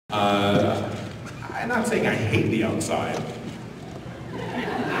I'm not saying I hate the outside,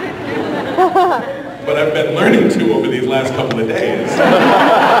 but I've been learning to over these last couple of days.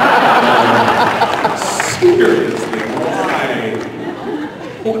 Seriously, why?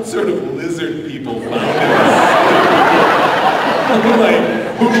 What sort of lizard people found this? Like,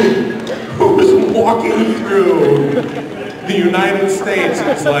 who's walking through the United States?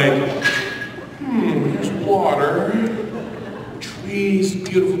 It's like, here's water, trees,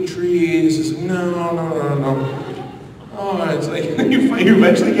 beautiful trees. No. Oh, it's like, you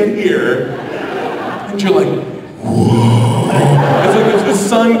eventually get here, and you're like, whoa. It's like if the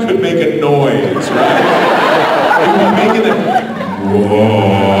sun could make a noise, right? It would be making that,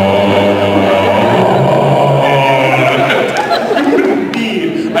 whoa. You wouldn't need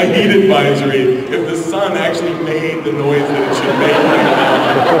a heat advisory if the sun actually made the noise that it should make right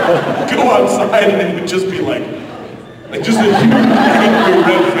now. Go outside and it would just be like just a huge angry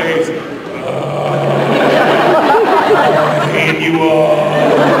red face. I hate you all.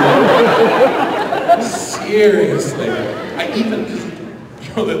 Seriously.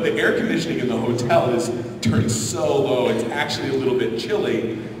 Because the air conditioning in the hotel is turned so low, it's actually a little bit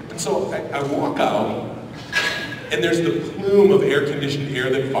chilly. And so I walk out, and there's the plume of air-conditioned air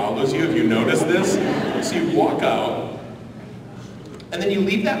that follows you, if you notice this. So you walk out, and then you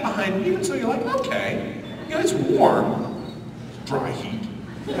leave that behind, even so you're like, okay, it's warm. Dry heat.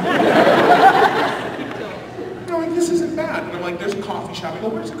 I'm like, this isn't bad. And I'm like, there's a coffee shop. I go,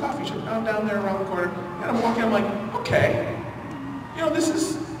 where's the coffee shop? Oh, down there around the corner. And I'm walking, I'm like, okay. This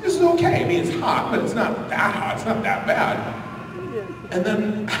is okay. I mean, it's hot, but it's not that hot. It's not that bad. And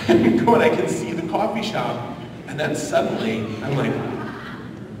then I go and I can see the coffee shop. And then suddenly, I'm like,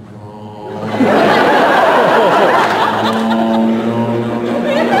 no.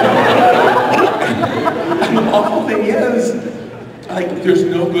 And the awful thing is, there's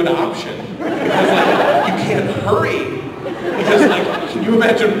no good option. Because, you can't hurry. Because, can you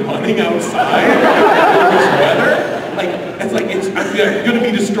imagine running outside in this weather? I'm going to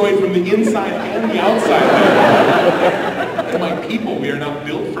be destroyed from the inside and the outside. And my people, we are not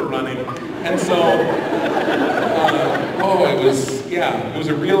built for running. And so, it was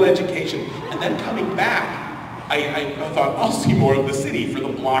a real education. And then coming back, I thought, I'll see more of the city for the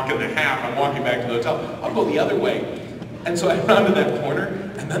block and a half. I'm walking back to the hotel. I'll go the other way. And so I rounded that corner,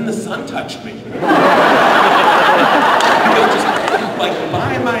 and then the sun touched me. Because just,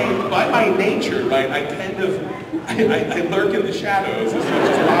 by my nature, I lurk in the shadows as much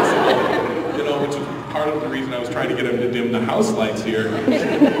as possible. Which is part of the reason I was trying to get him to dim the house lights here.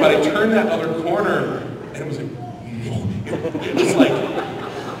 But I turned that other corner, and it was like,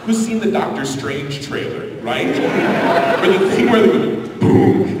 who's seen the Doctor Strange trailer, right? Or the thing where they go,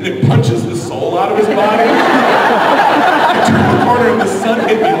 boom, and it punches the soul out of his body? I turned the corner and the sun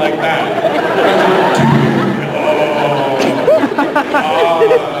hit me like that.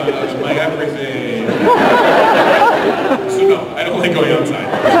 That's my everything. So no, I don't like going outside.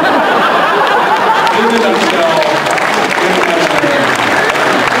 In a nutshell,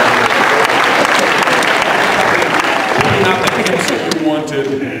 not the answer you wanted,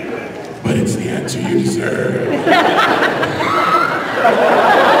 but it's the answer you deserve.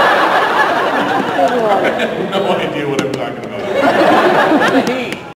 I have no idea what I'm talking about.